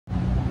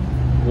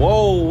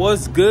Whoa,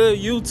 what's good,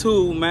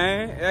 YouTube,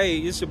 man? Hey,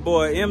 it's your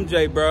boy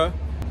MJ, bro.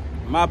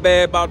 My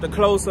bad about the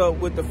close up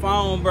with the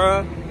phone,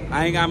 bro.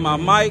 I ain't got my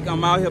mic.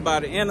 I'm out here by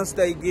the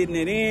interstate getting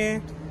it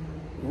in.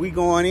 We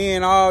going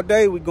in all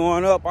day. We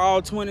going up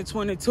all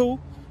 2022.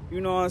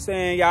 You know what I'm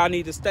saying? Y'all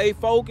need to stay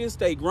focused,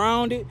 stay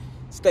grounded,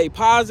 stay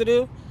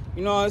positive.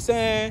 You know what I'm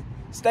saying?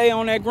 Stay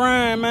on that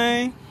grind,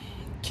 man.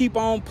 Keep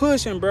on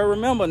pushing, bro.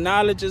 Remember,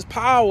 knowledge is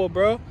power,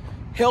 bro.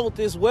 Health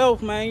is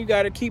wealth, man. You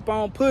got to keep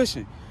on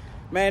pushing.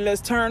 Man,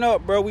 let's turn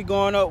up, bro. We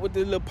going up with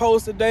this little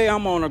post today.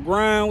 I'm on a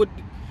grind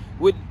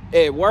with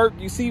at work.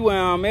 You see where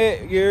I'm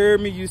at. You hear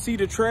me? You see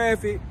the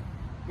traffic.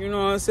 You know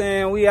what I'm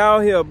saying? We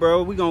out here,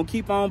 bro. We gonna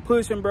keep on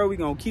pushing, bro. We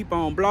gonna keep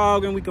on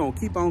blogging. We gonna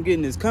keep on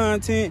getting this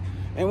content.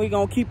 And we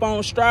gonna keep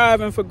on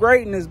striving for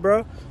greatness,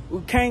 bro.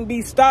 We can't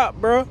be stopped,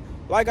 bro.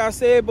 Like I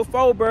said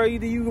before, bro,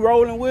 either you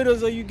rolling with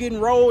us or you getting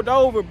rolled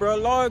over, bro.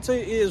 Loyalty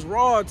is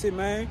royalty,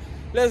 man.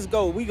 Let's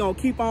go. We gonna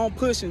keep on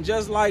pushing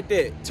just like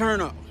that.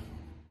 Turn up.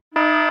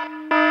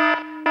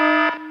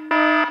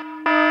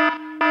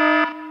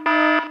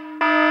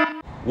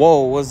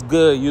 Whoa, what's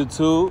good,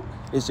 YouTube?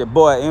 It's your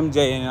boy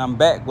MJ, and I'm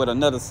back with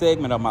another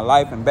segment of my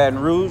life in Baton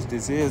Rouge.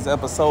 This is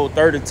episode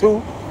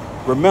 32.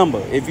 Remember,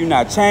 if you're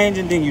not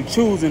changing, then you're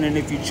choosing. And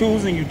if you're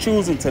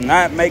choosing to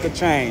not make a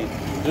change.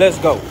 Let's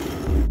go.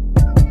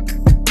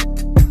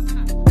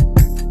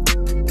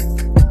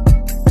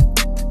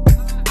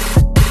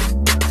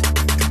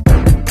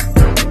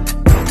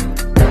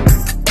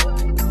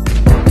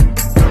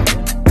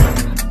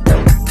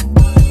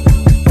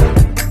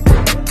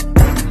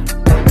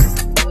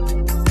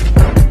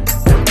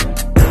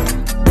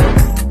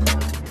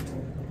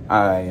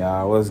 All right,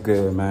 y'all, what's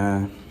good,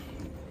 man?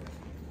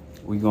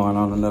 We going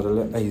on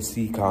another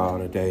AC call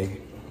today.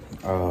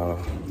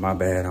 My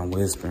bad, I'm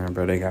whispering,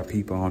 bro. They got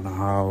people on the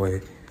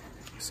hallway,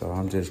 so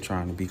I'm just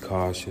trying to be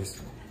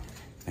cautious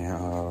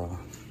and,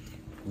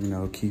 you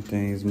know, keep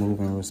things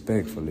moving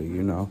respectfully,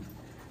 you know.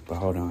 But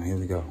hold on, here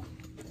we go.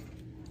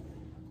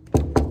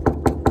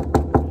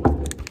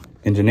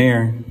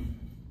 Engineering.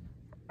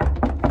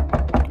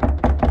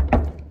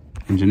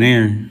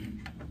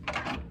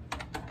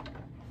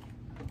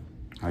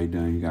 How you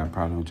doing? You got a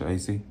problem with your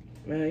AC?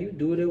 Man, you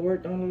do what it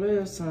worked on the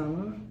last time,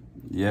 huh?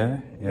 Yeah.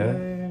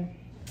 Man,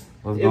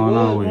 What's going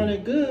on with it? you? Was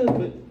running good,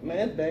 but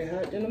man, it's back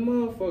hot than a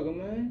motherfucker,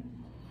 man.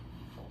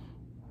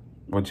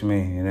 What you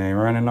mean? It ain't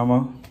running no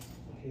more?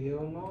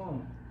 Hell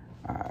no.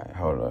 All right,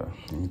 hold up.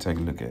 Let me take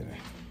a look at it.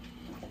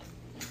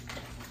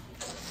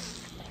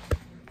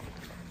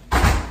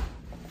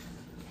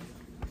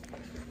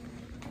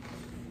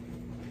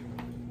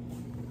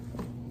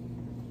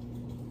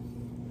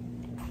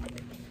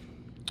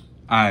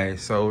 All right,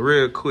 so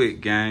real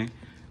quick, gang.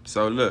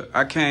 So look,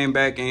 I came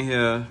back in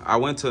here. I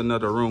went to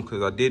another room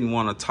because I didn't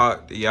want to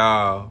talk to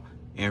y'all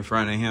in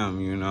front of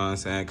him, you know what I'm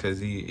saying? Because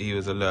he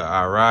was a little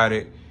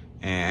ironic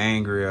and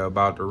angry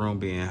about the room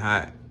being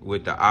hot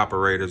with the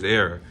operator's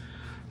error.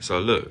 So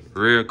look,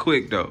 real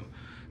quick though.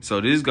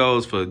 So this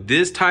goes for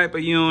this type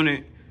of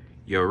unit,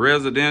 your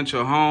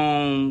residential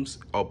homes,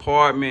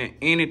 apartment,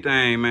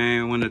 anything,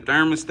 man. When the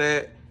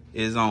thermostat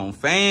is on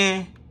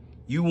fan,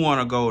 you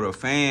want to go to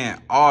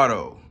fan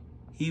auto.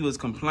 He was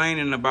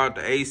complaining about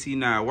the AC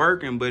not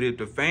working, but if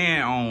the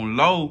fan on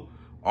low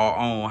or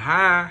on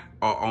high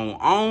or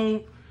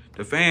on,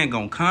 the fan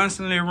gonna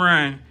constantly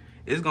run.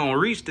 It's gonna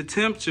reach the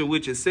temperature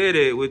which is set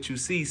at, which you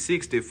see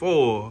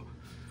 64,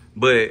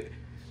 but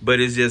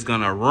it's just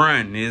gonna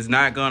run. It's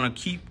not gonna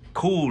keep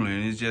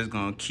cooling. It's just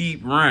gonna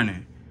keep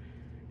running.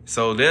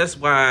 So that's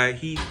why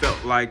he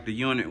felt like the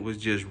unit was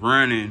just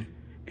running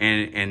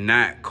and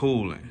not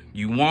cooling.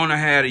 You want to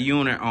have the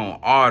unit on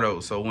auto,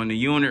 so when the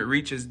unit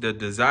reaches the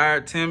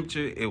desired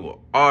temperature, it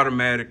will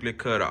automatically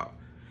cut off.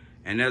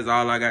 And that's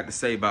all I got to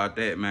say about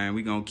that, man.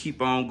 We're going to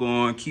keep on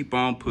going, keep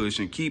on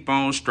pushing, keep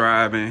on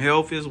striving.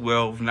 Health is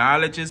wealth.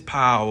 Knowledge is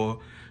power.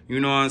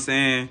 You know what I'm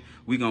saying?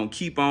 We're going to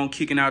keep on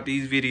kicking out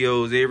these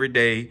videos every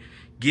day,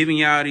 giving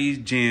y'all these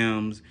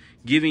gems,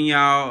 feeding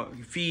y'all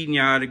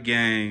the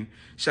game.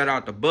 Shout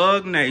out to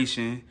Bug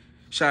Nation.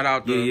 Shout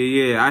out to...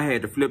 Yeah. I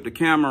had to flip the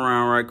camera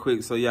around right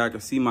quick so y'all can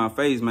see my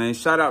face, man.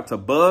 Shout out to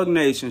Bug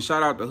Nation.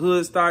 Shout out to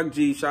Hood Stock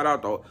G. Shout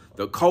out to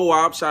the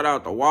Co-op. Shout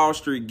out to Wall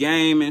Street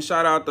Gaming.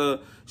 Shout out to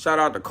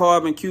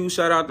Carbon Q.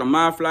 Shout out to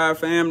My Fly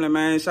Family,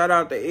 man. Shout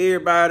out to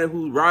everybody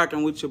who's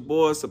rocking with your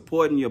boy,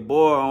 supporting your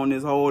boy on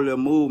this whole little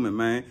movement,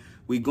 man.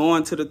 We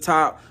going to the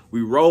top.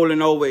 We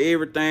rolling over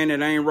everything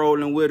that ain't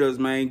rolling with us,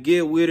 man.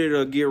 Get with it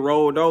or get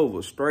rolled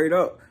over. Straight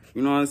up.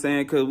 You know what I'm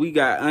saying? Because we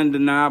got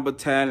undeniable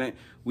talent.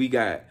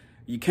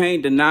 You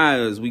can't deny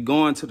us. We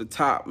going to the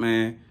top,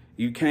 man.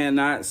 You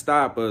cannot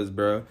stop us,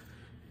 bro.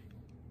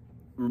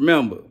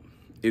 Remember,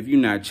 if you're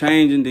not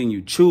changing, then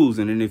you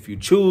choosing. And if you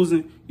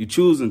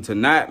choosing to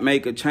not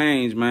make a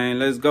change, man.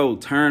 Let's go.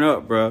 Turn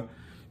up, bro.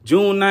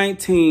 June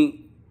 19th,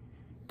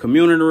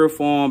 Community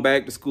Reform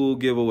Back to School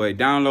giveaway.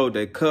 Download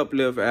that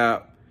Cuplift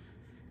app.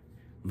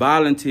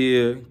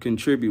 Volunteer,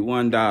 contribute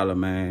 $1,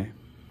 man.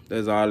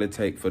 That's all it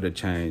take for the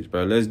change,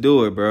 bro. Let's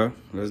do it, bro.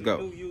 Let's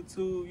go. New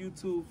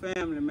YouTube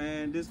family,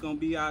 man. This gonna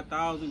be our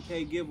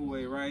 1,000K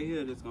giveaway right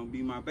here. This gonna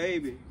be my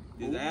baby.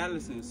 This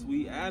Allison,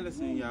 sweet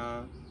Allison,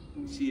 y'all.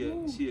 She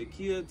a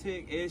Kia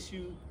Tech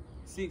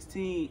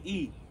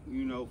SU16E.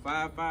 You know,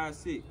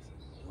 556.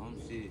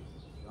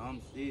 I'm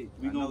shit.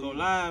 We gonna go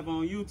live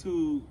on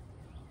YouTube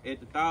at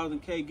the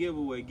 1,000K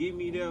giveaway. Get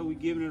me there. We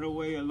giving it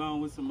away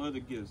along with some other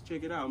gifts.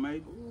 Check it out,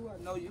 mate. Ooh, I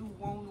know you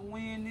want to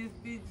win this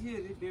bitch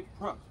here. This bitch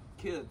prop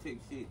Kia Tech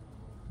shit.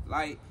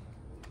 Like,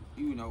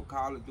 you know,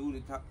 Call of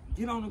Duty type.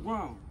 Get on the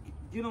ground.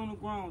 Get on the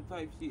ground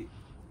type shit.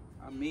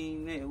 I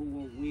mean that. Who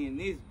won't win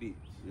this bitch?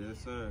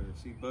 Yes, sir.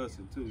 She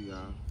busting too,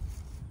 y'all.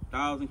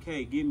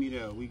 1,000K, get me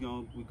there. We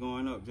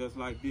going up just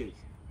like this.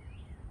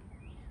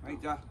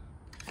 Right, y'all.